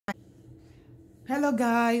Hello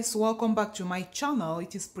guys, welcome back to my channel.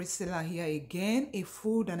 It is Priscilla here again, a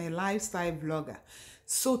food and a lifestyle vlogger.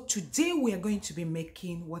 So today we are going to be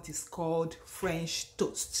making what is called French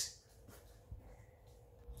toast.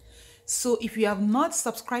 So if you have not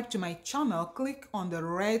subscribed to my channel, click on the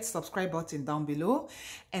red subscribe button down below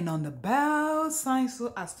and on the bell sign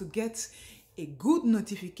so as to get a good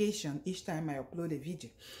notification each time I upload a video.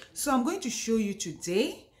 So I'm going to show you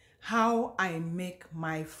today how I make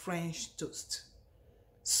my French toast.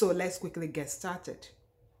 So let's quickly get started.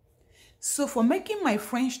 So for making my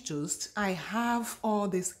French toast, I have all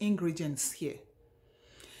these ingredients here.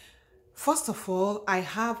 First of all, I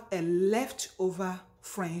have a leftover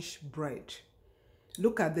French bread.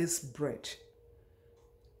 Look at this bread.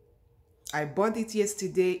 I bought it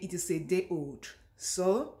yesterday. It is a day old.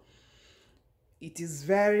 So it is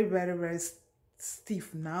very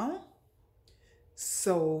stiff now.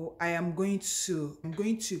 So I'm going to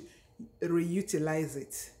reutilize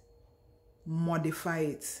it, modify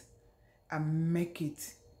it, and make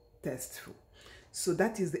it tasteful. So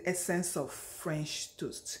that is the essence of French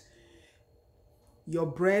toast. Your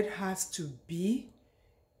bread has to be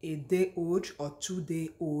a day old or 2-day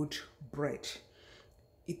old bread.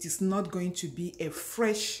 It is not going to be a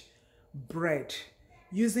fresh bread.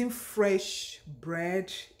 Using fresh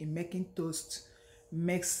bread in making toast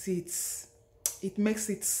makes it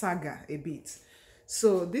saga a bit.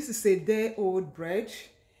 So this is a day old bread.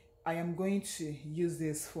 I am going to use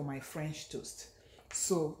this for my French toast.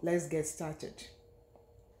 So let's get started.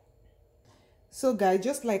 So guys,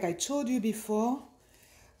 just like I told you before,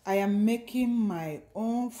 I am making my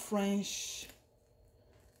own French,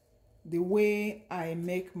 the way I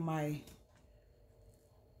make my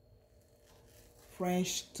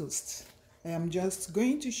French toast. I am just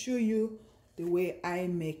going to show you the way I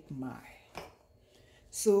make mine.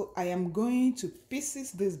 So I am going to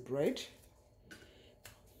pieces this bread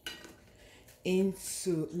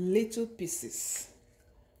into little pieces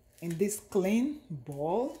in this clean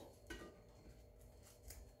bowl.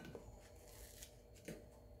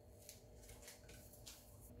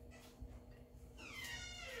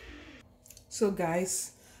 So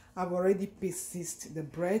guys, I've already pieced the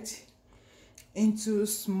bread into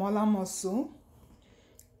smaller morsel.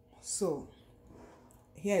 So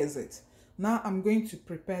here is it. Now I'm going to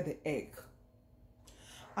prepare the egg.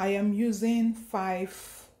 I am using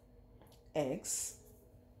 5 eggs.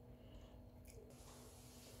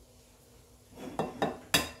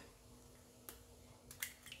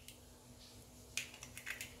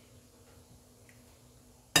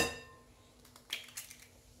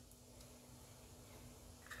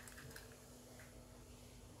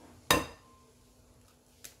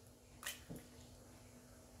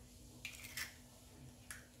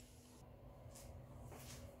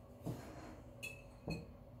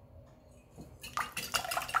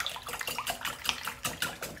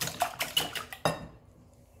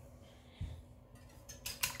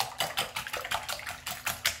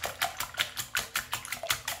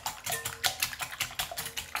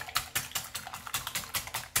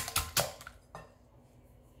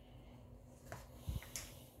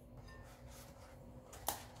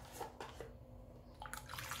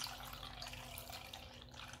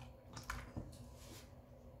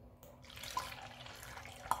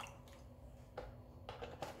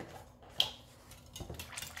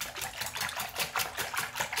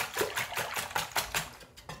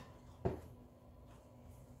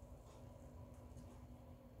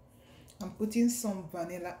 I'm putting some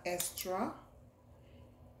vanilla extra.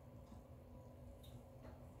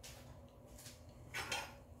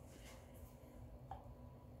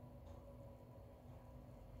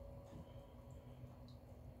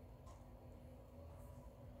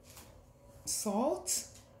 Salt.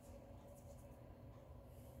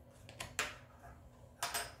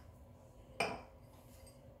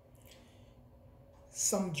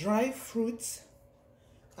 Some dry fruit.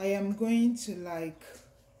 I am going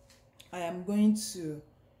to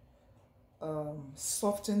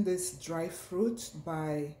soften this dry fruit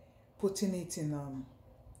by putting it in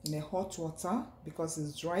a hot water because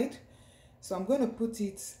it's dried. So I'm going to put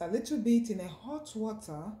it a little bit in a hot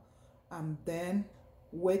water and then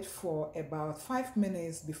wait for about 5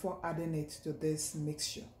 minutes before adding it to this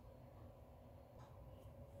mixture.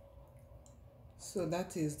 So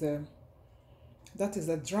that is the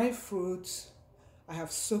dry fruit. I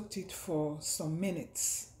have soaked it for some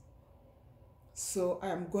minutes. So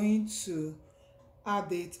I'm going to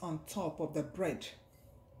add it on top of the bread.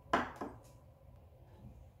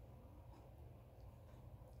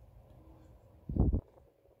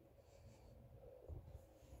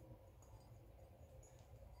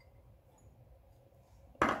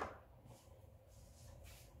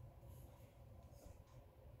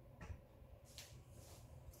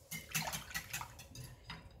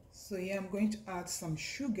 So here I'm going to add some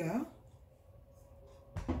sugar.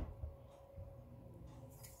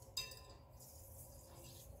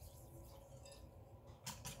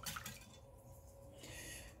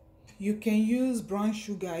 You can use brown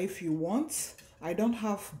sugar if you want. I don't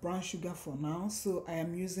have brown sugar for now, so I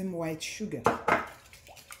am using white sugar.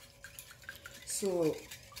 So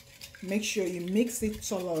make sure you mix it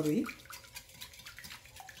thoroughly.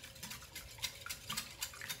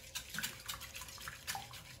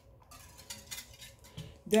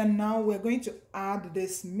 Then now we're going to add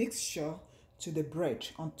this mixture to the bread,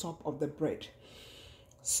 on top of the bread.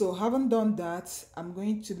 So having done that, I'm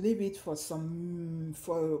going to leave it for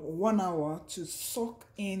 1 hour to soak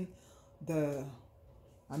in the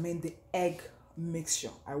egg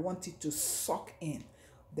mixture. I want it to soak in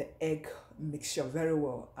the egg mixture very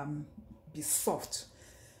well and be soft.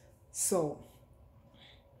 So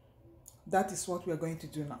that is what we're going to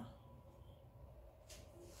do now.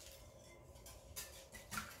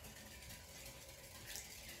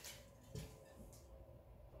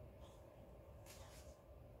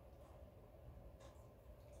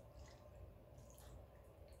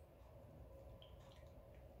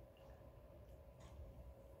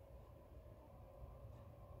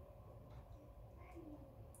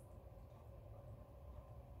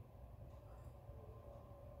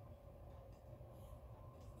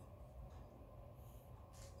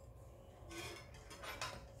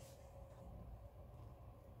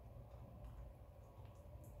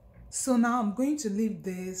 So now I'm going to leave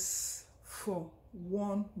this for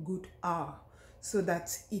 1 good hour so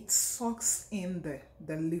that it soaks in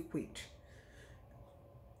the liquid.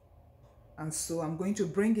 And so I'm going to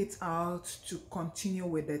bring it out to continue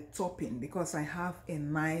with the topping because I have a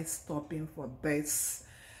nice topping for this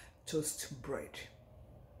toast bread.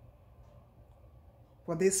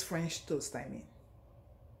 For this French toast, I mean.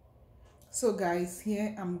 So guys,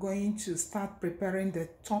 here I'm going to start preparing the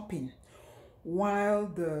topping while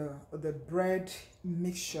the bread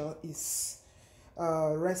mixture is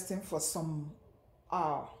resting for some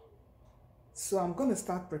hour. So I'm going to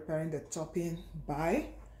start preparing the topping by,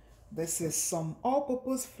 this is some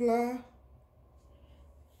all-purpose flour,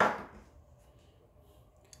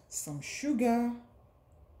 some sugar.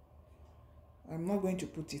 I'm not going to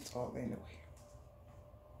put it all anyway.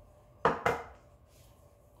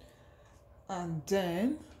 And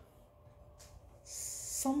then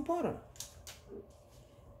some butter.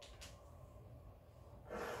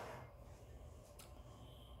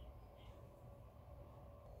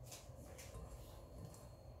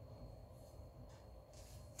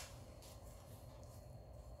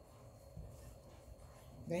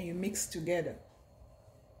 Then you mix together.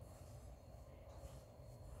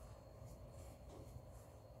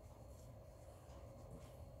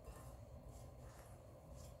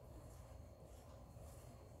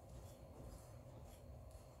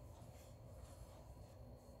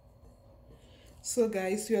 So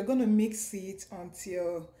guys, we are going to mix it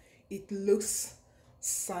until it looks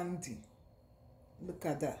sandy. Look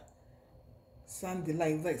at that. Sandy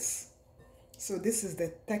like this. So this is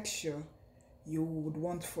the texture you would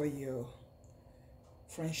want for your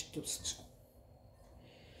French toast.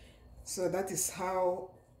 So that is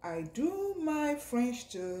how I do my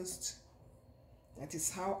French toast. That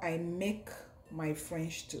is how I make my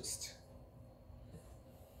French toast.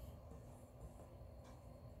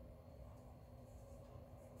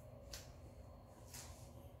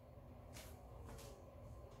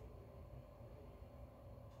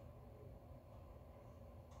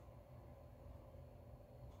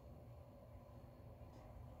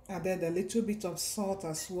 Added a little bit of salt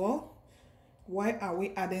as well. Why are we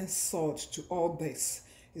adding salt to all this?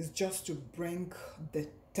 It's just to bring the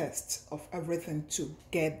taste of everything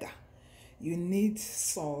together. You need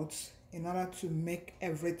salt in order to make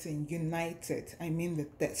everything united. I mean the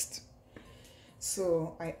taste.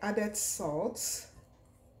 So I added salt.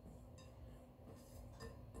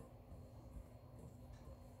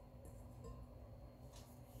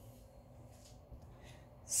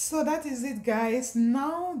 So that is it, guys.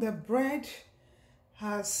 Now the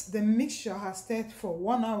mixture has stayed for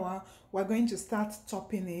 1 hour. We're going to start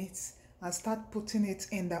topping it and start putting it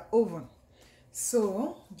in the oven.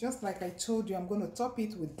 So just like I told you, I'm going to top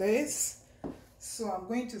it with this. So I'm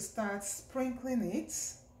going to start sprinkling it.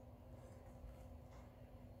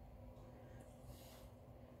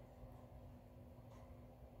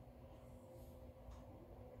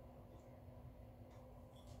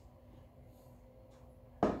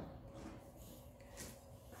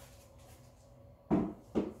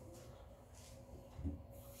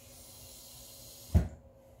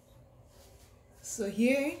 So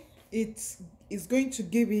here it is going to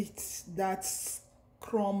give it that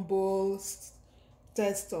crumble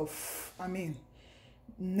test of,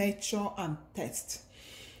 nature and taste.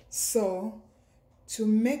 So to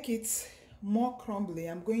make it more crumbly,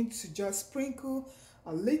 I'm going to just sprinkle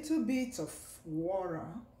a little bit of water,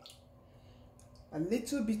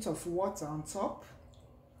 on top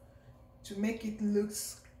to make it look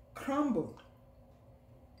crumble.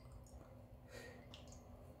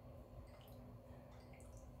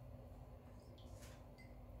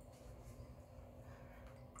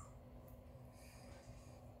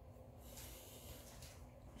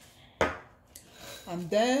 And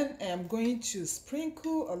then I'm going to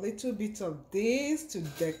sprinkle a little bit of this to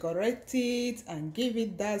decorate it and give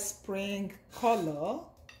it that spring color.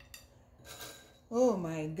 Oh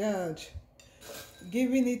my God,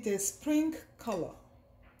 giving it a spring color.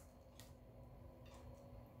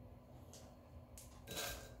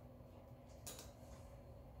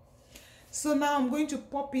 So now I'm going to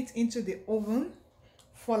pop it into the oven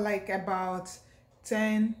for like about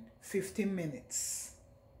 10-15 minutes.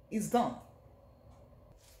 It's done.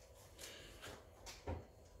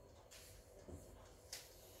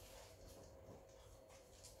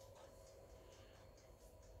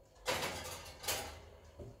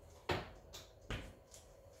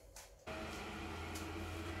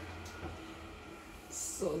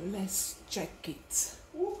 So let's check it.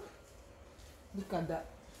 Ooh, look at that.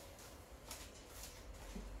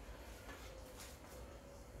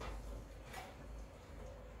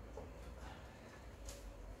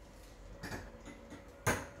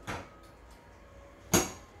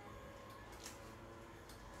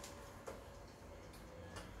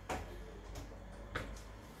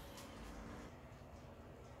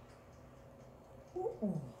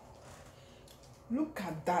 Ooh. Look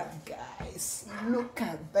at that, guys. Look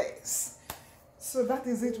at this. So that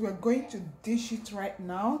is it. We're going to dish it right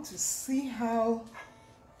now to see how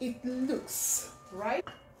it looks, right?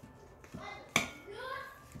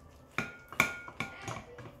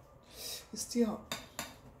 It's still hot.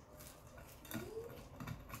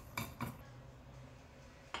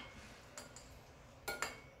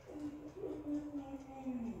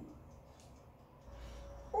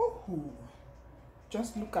 Oh,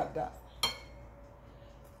 just look at that.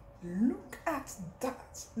 Look at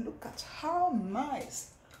that. Look at how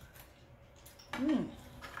nice. I'm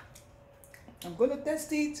gonna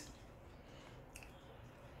test it.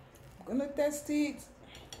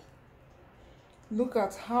 Look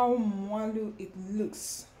at how moilu it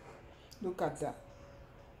looks. Look at that.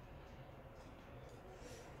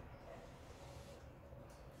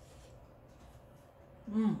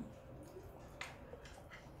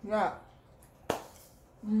 Yeah.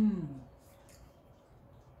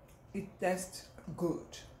 It tastes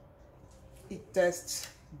good. It tastes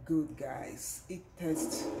good, guys. It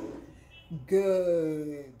tastes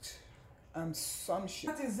good. I'm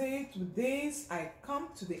sumptuous. That is it. With this, I come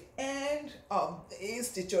to the end of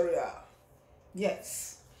this tutorial.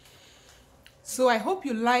 Yes. So I hope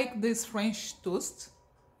you like this French toast.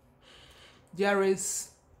 There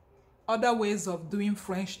is other ways of doing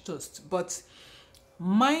French toast, but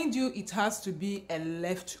mind you, it has to be a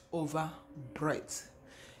leftover bread.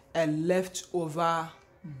 And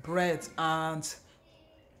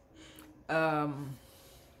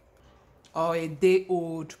or a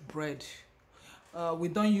day-old bread. We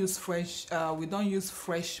don't use fresh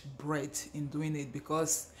bread in doing it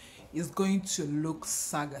because it's going to look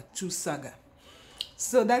too saga.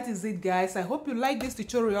 So that is it, guys. I hope you like this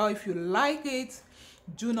tutorial. If you like it,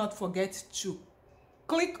 do not forget to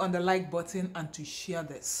click on the like button and to share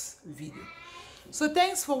this video. So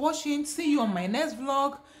thanks for watching. See you on my next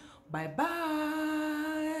vlog. Bye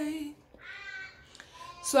bye.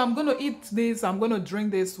 So I'm going to eat this. I'm going to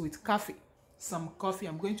drink this with coffee. Some coffee.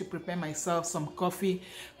 I'm going to prepare myself some coffee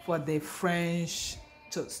for the French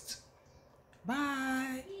toast.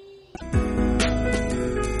 Bye.